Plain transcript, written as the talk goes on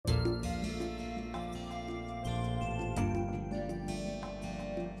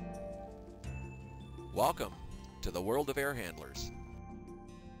Welcome to the world of air handlers.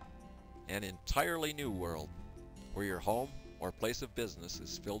 An entirely new world where your home or place of business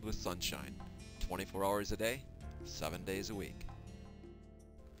is filled with sunshine 24 hours a day, 7 days a week.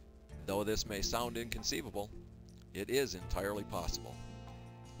 Though this may sound inconceivable, it is entirely possible.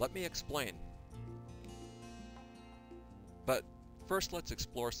 Let me explain. But first, let's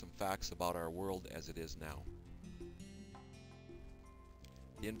explore some facts about our world as it is now.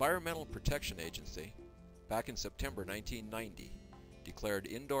 The Environmental Protection Agency, back in September 1990, declared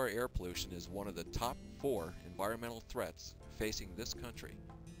indoor air pollution as one of the top 4 environmental threats facing this country.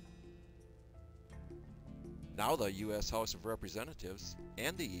 Now the U.S. House of Representatives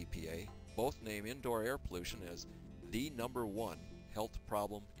and the EPA both name indoor air pollution as the #1 health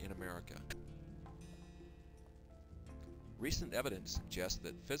problem in America. Recent evidence suggests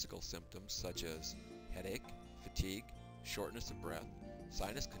that physical symptoms such as headache, fatigue, shortness of breath,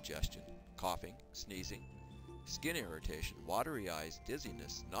 sinus congestion, coughing, sneezing, skin irritation, watery eyes,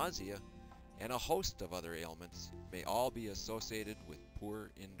 dizziness, nausea, and a host of other ailments may all be associated with poor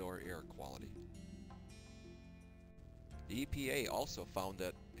indoor air quality. The EPA also found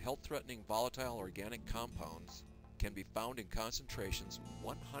that health-threatening volatile organic compounds can be found in concentrations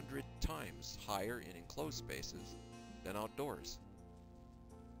 100 times higher in enclosed spaces than outdoors.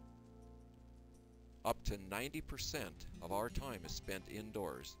 Up to 90% of our time is spent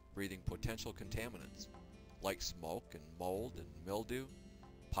indoors breathing potential contaminants like smoke and mold and mildew,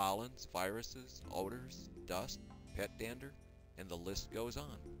 pollens, viruses, odors, dust, pet dander, and the list goes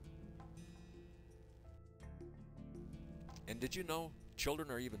on. And did you know children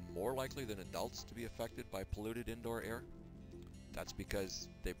are even more likely than adults to be affected by polluted indoor air? That's because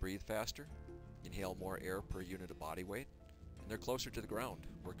they breathe faster, inhale more air per unit of body weight, and they're closer to the ground,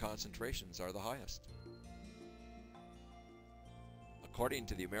 where concentrations are the highest. According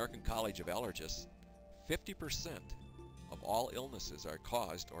to the American College of Allergists, 50% of all illnesses are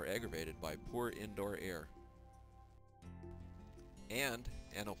caused or aggravated by poor indoor air. And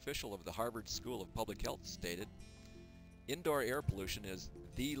an official of the Harvard School of Public Health stated, "Indoor air pollution is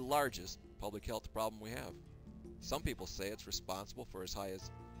the largest public health problem we have. Some people say it's responsible for as high as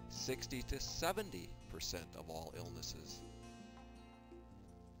 60 to 70% of all illnesses."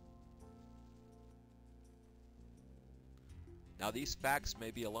 Now, these facts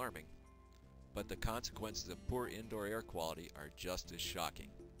may be alarming, but the consequences of poor indoor air quality are just as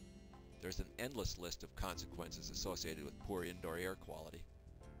shocking. There's an endless list of consequences associated with poor indoor air quality,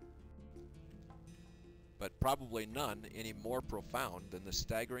 but probably none any more profound than the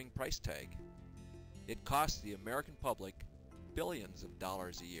staggering price tag. It costs the American public billions of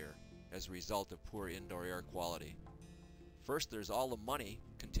dollars a year as a result of poor indoor air quality. First, there's all the money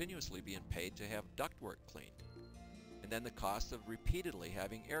continuously being paid to have ductwork cleaned, and then the cost of repeatedly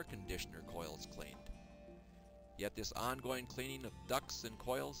having air conditioner coils cleaned. Yet this ongoing cleaning of ducts and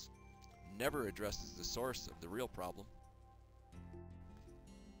coils never addresses the source of the real problem.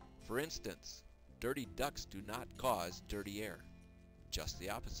 For instance, dirty ducts do not cause dirty air, just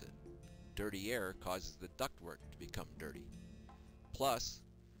the opposite. Dirty air causes the ductwork to become dirty. Plus,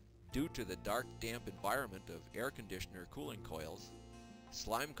 due to the dark, damp environment of air conditioner cooling coils,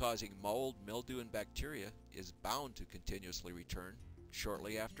 slime causing mold, mildew, and bacteria is bound to continuously return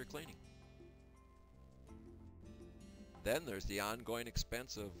shortly after cleaning. Then there's the ongoing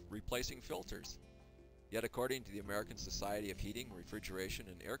expense of replacing filters. Yet according to the American Society of Heating, Refrigeration,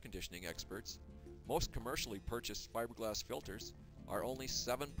 and Air Conditioning experts, most commercially purchased fiberglass filters are only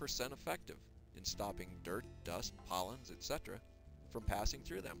 7% effective in stopping dirt, dust, pollens, etc. from passing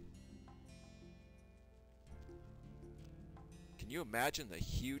through them. Can you imagine the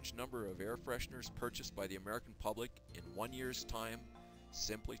huge number of air fresheners purchased by the American public in 1 year's time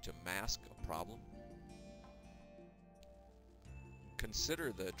simply to mask a problem?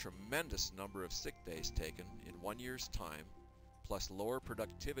 Consider the tremendous number of sick days taken in 1 year's time, plus lower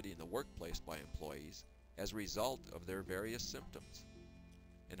productivity in the workplace by employees as a result of their various symptoms.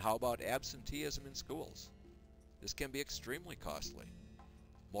 And how about absenteeism in schools? This can be extremely costly.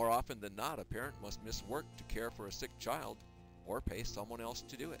 More often than not, a parent must miss work to care for a sick child or pay someone else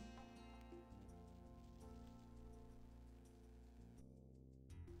to do it.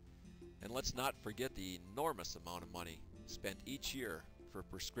 And let's not forget the enormous amount of money spent each year for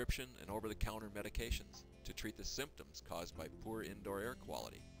prescription and over-the-counter medications to treat the symptoms caused by poor indoor air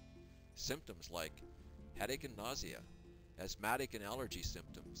quality. Symptoms like headache and nausea, asthmatic and allergy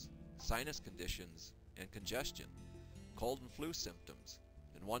symptoms, sinus conditions and congestion, cold and flu symptoms,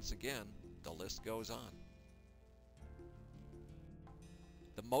 and once again, the list goes on.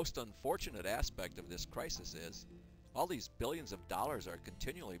 The most unfortunate aspect of this crisis is all these billions of dollars are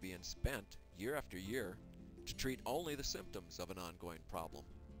continually being spent year after year to treat only the symptoms of an ongoing problem.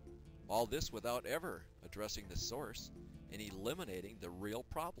 All this without ever addressing the source and eliminating the real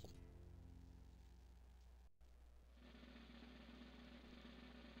problem.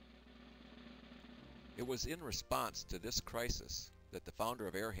 It was in response to this crisis that the founder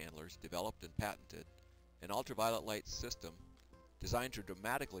of Air Handlers developed and patented an ultraviolet light system designed to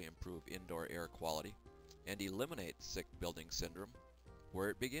dramatically improve indoor air quality and eliminate sick building syndrome where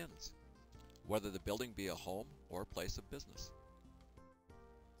it begins, whether the building be a home or place of business.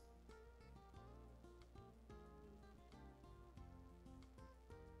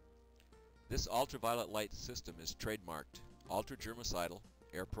 This ultraviolet light system is trademarked Germicidal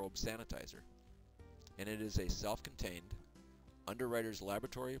Air Probe Sanitizer, and it is a self-contained, Underwriters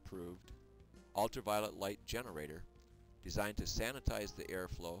Laboratory approved ultraviolet light generator designed to sanitize the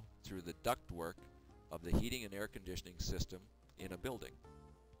airflow through the ductwork of the heating and air conditioning system in a building.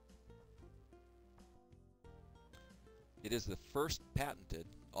 It is the first patented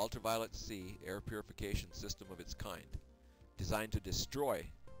Ultraviolet-C air purification system of its kind, designed to destroy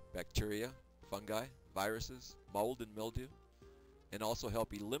bacteria, fungi, viruses, mold and mildew, and also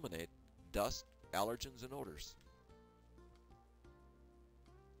help eliminate dust, allergens, and odors.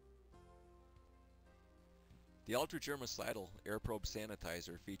 The Germicidal Air Probe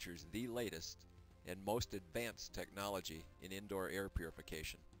Sanitizer features the latest and most advanced technology in indoor air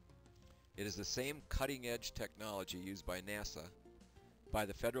purification. It is the same cutting-edge technology used by NASA, by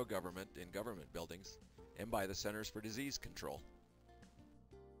the federal government in government buildings, and by the Centers for Disease Control.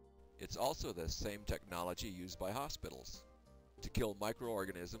 It's also the same technology used by hospitals to kill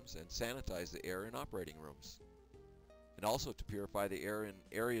microorganisms and sanitize the air in operating rooms, and also to purify the air in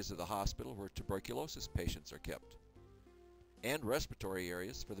areas of the hospital where tuberculosis patients are kept, and respiratory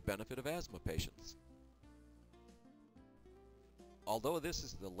areas for the benefit of asthma patients. Although this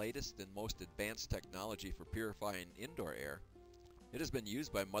is the latest and most advanced technology for purifying indoor air, it has been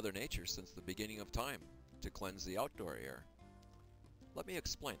used by Mother Nature since the beginning of time to cleanse the outdoor air. Let me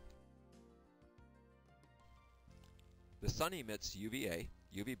explain. The sun emits UVA,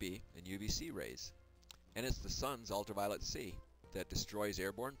 UVB, and UVC rays, and it's the sun's Ultraviolet-C that destroys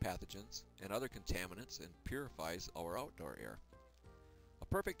airborne pathogens and other contaminants and purifies our outdoor air. A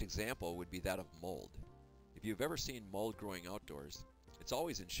perfect example would be that of mold. If you've ever seen mold growing outdoors, it's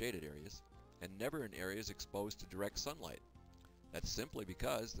always in shaded areas and never in areas exposed to direct sunlight. That's simply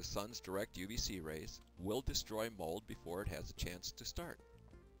because the sun's direct UVC rays will destroy mold before it has a chance to start.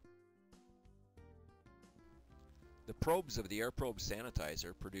 The probes of the Air Probe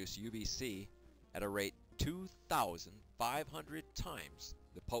Sanitizer produce UVC at a rate 2,500 times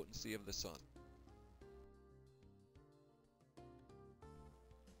the potency of the sun.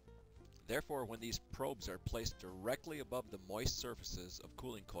 Therefore, when these probes are placed directly above the moist surfaces of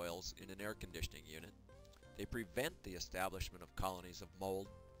cooling coils in an air conditioning unit, they prevent the establishment of colonies of mold,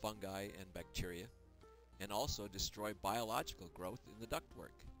 fungi, and bacteria, and also destroy biological growth in the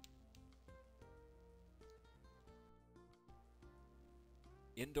ductwork.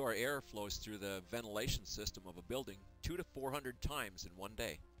 Indoor air flows through the ventilation system of a building 200 to 400 times in one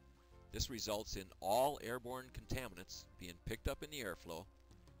day. This results in all airborne contaminants being picked up in the airflow,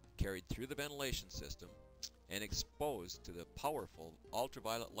 carried through the ventilation system, and exposed to the powerful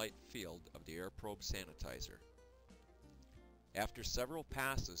ultraviolet light field of the Air Probe Sanitizer. After several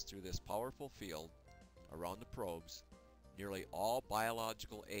passes through this powerful field around the probes, nearly all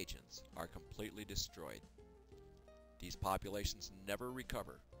biological agents are completely destroyed. These populations never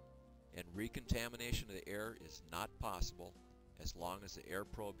recover, and recontamination of the air is not possible as long as the air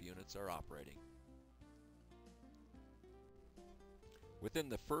probe units are operating. Within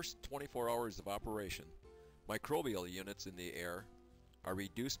the first 24 hours of operation, microbial units in the air are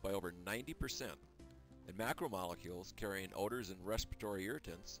reduced by over 90%, and macromolecules carrying odors and respiratory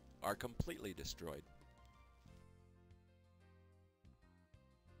irritants are completely destroyed.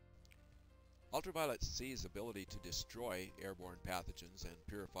 Ultraviolet-C's ability to destroy airborne pathogens and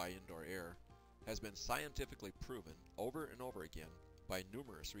purify indoor air has been scientifically proven over and over again by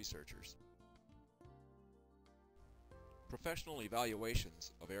numerous researchers. Professional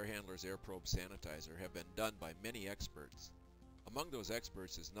evaluations of Air Handler's Air Probe Sanitizer have been done by many experts. Among those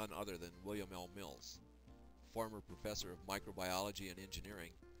experts is none other than William L. Mills, former professor of microbiology and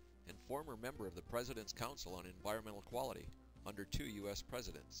engineering, and former member of the President's Council on Environmental Quality under 2 U.S.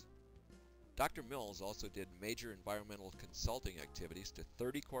 presidents. Dr. Mills also did major environmental consulting activities to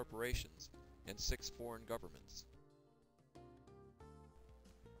 30 corporations and 6 foreign governments.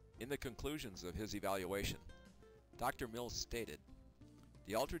 In the conclusions of his evaluation, Dr. Mills stated,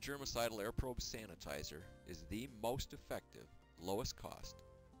 "The Germicidal Air Probe Sanitizer is the most effective, lowest cost,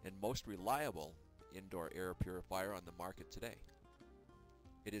 and most reliable indoor air purifier on the market today.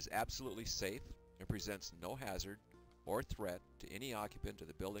 It is absolutely safe and presents no hazard or threat to any occupant of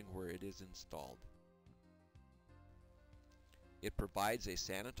the building where it is installed. It provides a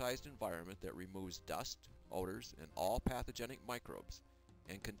sanitized environment that removes dust, odors, and all pathogenic microbes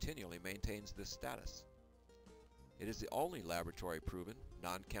and continually maintains this status. It is the only laboratory-proven,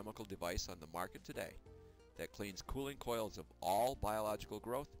 non-chemical device on the market today that cleans cooling coils of all biological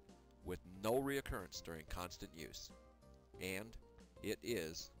growth with no reoccurrence during constant use. And it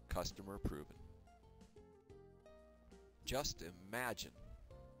is customer proven. Just imagine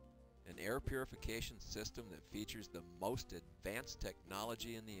an air purification system that features the most advanced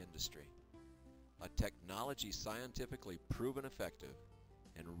technology in the industry. A technology scientifically proven effective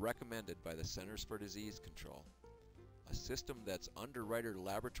and recommended by the Centers for Disease Control. A system that's Underwriter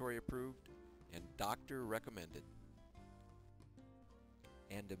Laboratory approved and doctor recommended.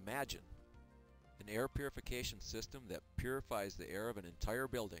 And imagine an air purification system that purifies the air of an entire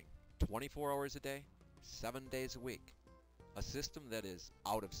building 24 hours a day, 7 days a week. A system that is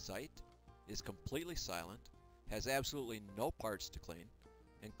out of sight, is completely silent, has absolutely no parts to clean,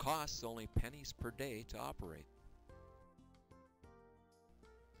 and costs only pennies per day to operate.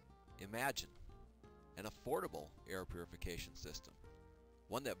 Imagine an affordable air purification system,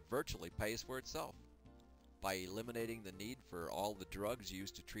 one that virtually pays for itself by eliminating the need for all the drugs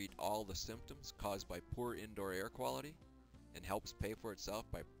used to treat all the symptoms caused by poor indoor air quality, and helps pay for itself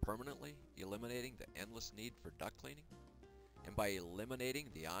by permanently eliminating the endless need for duct cleaning, and by eliminating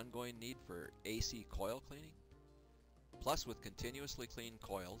the ongoing need for AC coil cleaning. Plus, with continuously clean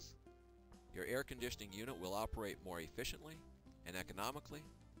coils, your air conditioning unit will operate more efficiently and economically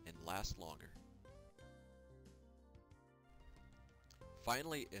and last longer.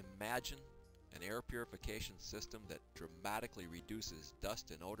 Finally, imagine an air purification system that dramatically reduces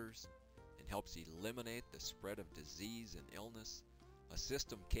dust and odors and helps eliminate the spread of disease and illness, a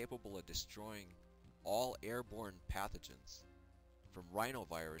system capable of destroying all airborne pathogens, from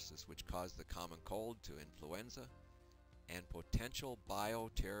rhinoviruses which cause the common cold to influenza, and potential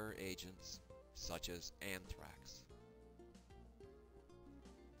bioterror agents such as anthrax.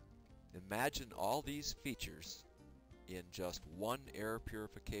 Imagine all these features in just one air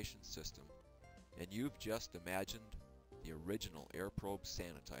purification system, and you've just imagined the original Air Probe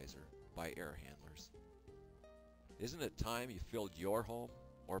Sanitizer by air handlers. Isn't it time you filled your home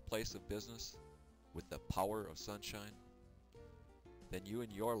or place of business with the power of sunshine? Then you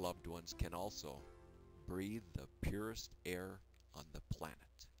and your loved ones can also breathe the purest air on the